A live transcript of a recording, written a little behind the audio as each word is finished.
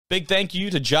Big thank you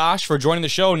to Josh for joining the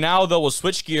show. Now, though, we'll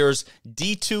switch gears.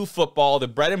 D2 football, the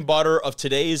bread and butter of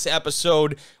today's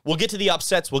episode. We'll get to the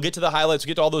upsets. We'll get to the highlights.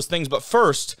 We'll get to all those things. But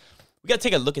first, we got to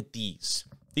take a look at these.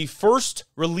 The first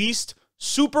released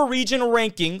Super Region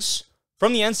rankings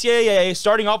from the NCAA,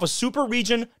 starting off with Super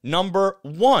Region number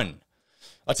 1.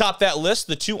 Atop that list,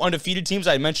 the 2 undefeated teams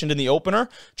I mentioned in the opener,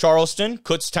 Charleston,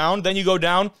 Kutztown. Then you go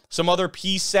down some other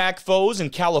PSAC foes in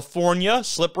California,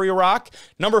 Slippery Rock.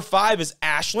 Number 5 is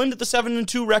Ashland at the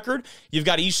 7-2 record. You've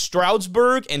got East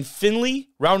Stroudsburg and Findlay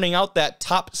rounding out that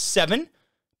top 7.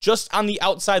 Just on the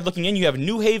outside looking in, you have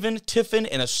New Haven, Tiffin,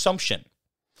 and Assumption.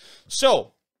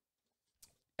 So,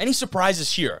 any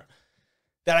surprises here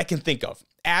that I can think of?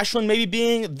 Ashland maybe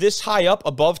being this high up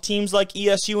above teams like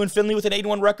ESU and Findlay with an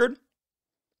 8-1 record?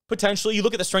 Potentially. You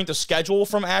look at the strength of schedule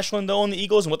from Ashland, though, and the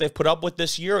Eagles and what they've put up with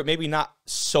this year, it may be not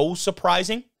so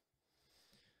surprising.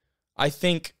 I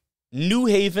think New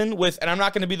Haven and I'm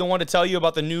not going to be the one to tell you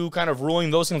about the new kind of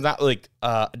ruling, those things, not like,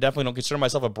 definitely don't consider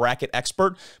myself a bracket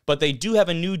expert, but they do have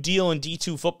a new deal in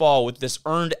D2 football with this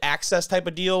earned access type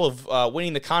of deal of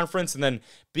winning the conference and then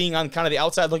being on kind of the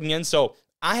outside looking in. So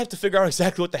I have to figure out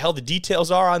exactly what the hell the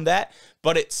details are on that,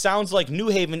 but it sounds like New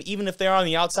Haven, even if they're on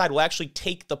the outside, will actually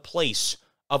take the place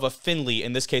of a Findlay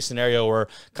in this case scenario, or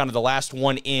kind of the last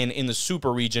one in the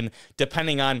Super Region,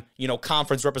 depending on,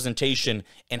 conference representation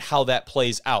and how that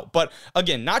plays out. But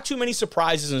again, not too many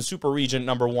surprises in Super Region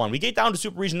number 1. We get down to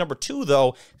Super Region number 2,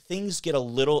 though, things get a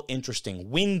little interesting.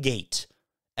 Wingate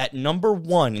at number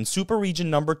 1 in Super Region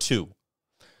number 2,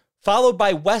 followed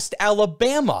by West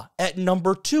Alabama at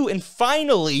number 2, and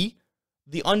finally,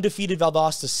 the undefeated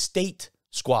Valdosta State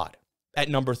squad at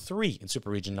number 3 in Super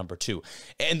Region number 2.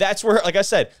 And that's where, like I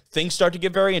said, things start to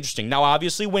get very interesting. Now,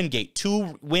 obviously, Wingate,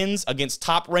 2 wins against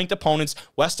top-ranked opponents.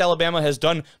 West Alabama has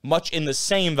done much in the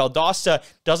same. Valdosta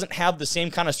doesn't have the same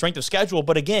kind of strength of schedule,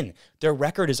 but again, their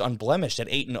record is unblemished at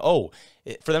 8-0.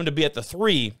 For them to be at the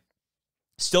 3,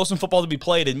 still some football to be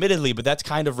played, admittedly, but that's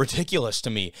kind of ridiculous to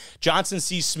me. Johnson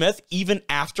C. Smith, even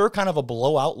after kind of a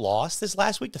blowout loss this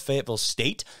last week to Fayetteville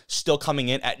State, still coming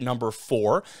in at number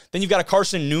 4. Then you've got a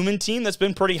Carson Newman team that's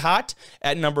been pretty hot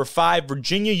at number 5.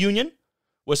 Virginia Union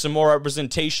with some more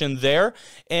representation there.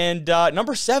 And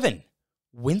number 7,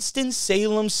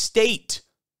 Winston-Salem State.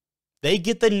 They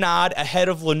get the nod ahead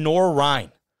of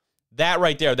Lenoir-Rhyne. That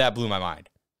right there, that blew my mind.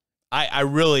 I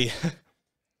really...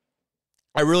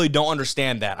 I really don't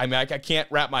understand that. I mean, I can't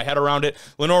wrap my head around it.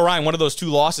 Lenoir-Rhyne, one of those 2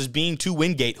 losses being to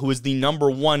Wingate, who is the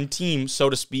number 1 team, so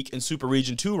to speak, in Super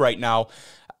Region 2 right now.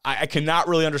 I cannot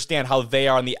really understand how they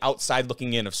are on the outside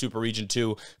looking in of Super Region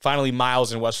 2. Finally,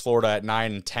 Miles and West Florida at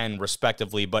 9 and 10,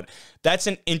 respectively. But that's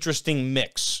an interesting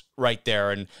mix right there.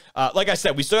 And like I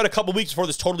said, we still got a couple weeks before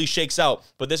this totally shakes out,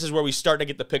 but this is where we start to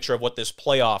get the picture of what this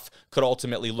playoff could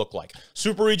ultimately look like.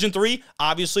 Super Region 3,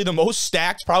 obviously the most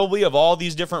stacked probably of all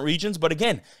these different regions, but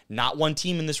again, not one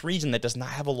team in this region that does not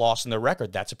have a loss in their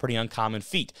record. That's a pretty uncommon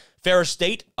feat. Ferris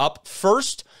State up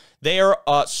first. Their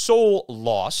sole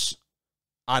loss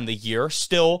on the year,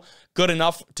 still good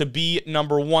enough to be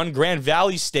number 1. Grand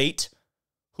Valley State,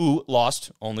 who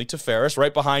lost only to Ferris,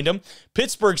 right behind them.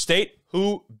 Pittsburgh State,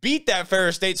 who beat that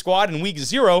Ferris State squad in week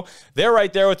 0. They're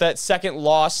right there with that second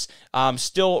loss,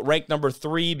 still ranked number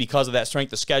 3 because of that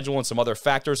strength of schedule and some other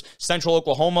factors. Central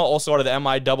Oklahoma, also out of the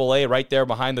MIAA, right there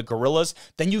behind the Gorillas.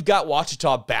 Then you've got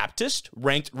Ouachita Baptist,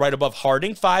 ranked right above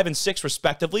Harding, 5 and 6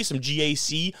 respectively, some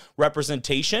GAC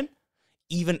representation,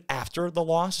 even after the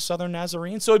loss of Southern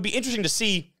Nazarene. So it'd be interesting to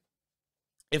see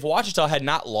if Ouachita had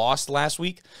not lost last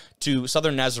week to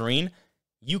Southern Nazarene.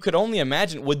 You could only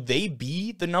imagine, would they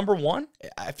be the number 1?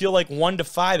 I feel like 1 to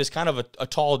 5 is kind of a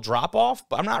tall drop-off,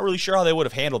 but I'm not really sure how they would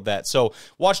have handled that. So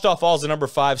Ouachita falls to number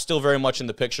 5, still very much in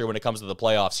the picture when it comes to the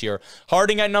playoffs here.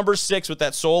 Harding at number 6 with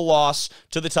that sole loss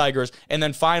to the Tigers. And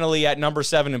then finally at number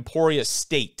 7, Emporia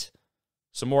State.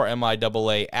 Some more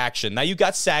MIAA action. Now you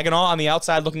got Saginaw on the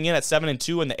outside looking in at 7 and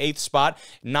 2 in the 8th spot.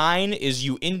 9 is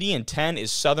UIndy and 10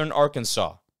 is Southern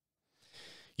Arkansas.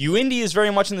 UIndy is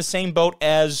very much in the same boat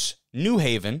as New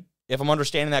Haven, if I'm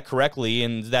understanding that correctly,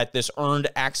 and that this earned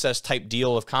access type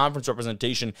deal of conference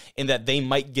representation, in that they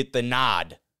might get the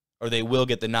nod, or they will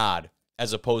get the nod,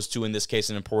 as opposed to, in this case,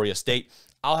 in Emporia State.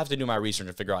 I'll have to do my research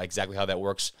and figure out exactly how that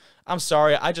works. I'm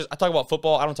sorry, I talk about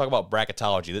football, I don't talk about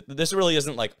bracketology. This really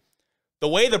isn't like, the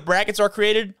way the brackets are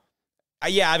created,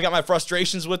 yeah, I've got my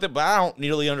frustrations with it, but I don't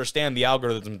really understand the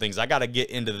algorithm things. I got to get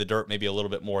into the dirt maybe a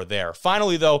little bit more there.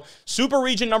 Finally, though, Super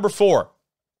Region number 4.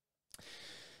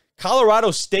 Colorado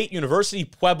State University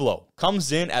Pueblo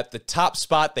comes in at the top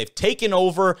spot. They've taken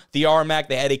over the RMAC.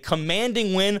 They had a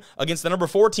commanding win against the number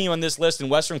 4 team on this list in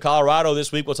Western Colorado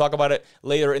this week. We'll talk about it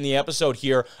later in the episode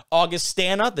here.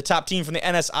 Augustana, the top team from the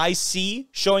NSIC,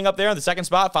 showing up there in the second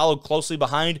spot, followed closely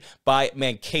behind by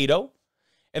Mankato.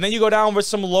 And then you go down with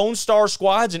some Lone Star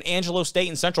squads in Angelo State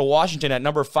and Central Washington at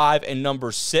number 5 and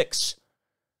number 6.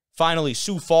 Finally,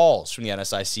 Sioux Falls from the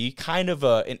NSIC, kind of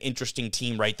an interesting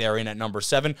team right there in at number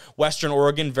 7. Western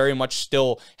Oregon very much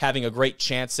still having a great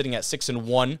chance, sitting at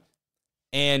 6-1.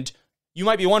 And you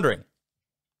might be wondering,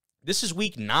 this is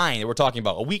week 9 that we're talking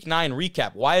about, a week 9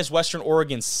 recap. Why is Western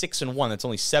Oregon 6-1? That's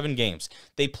only 7 games.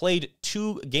 They played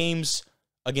 2 games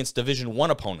against Division I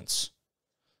opponents,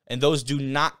 and those do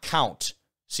not count.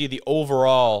 See the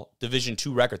overall Division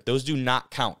II record. Those do not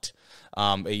count.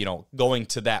 Going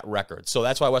to that record. So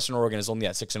that's why Western Oregon is only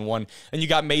at 6-1. And you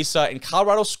got Mesa and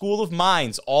Colorado School of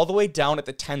Mines all the way down at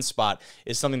the 10 spot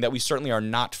is something that we certainly are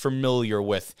not familiar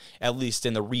with, at least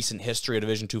in the recent history of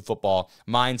Division II football.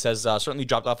 Mines has certainly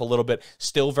dropped off a little bit,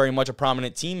 still very much a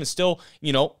prominent team, and still,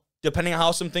 depending on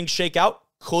how some things shake out,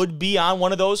 could be on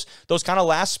one of those kind of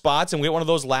last spots and we get one of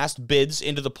those last bids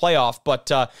into the playoff. But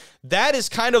that is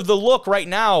kind of the look right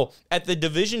now at the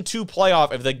Division II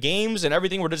playoff. If the games and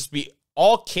everything were to just be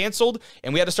all canceled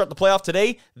and we had to start the playoff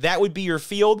today, that would be your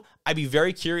field. I'd be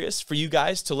very curious for you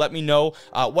guys to let me know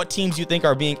what teams you think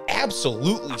are being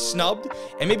absolutely snubbed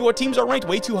and maybe what teams are ranked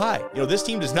way too high. This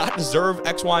team does not deserve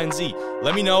X, Y, and Z.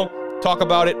 Let me know. Talk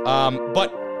about it.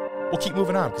 But we'll keep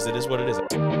moving on because it is what it is.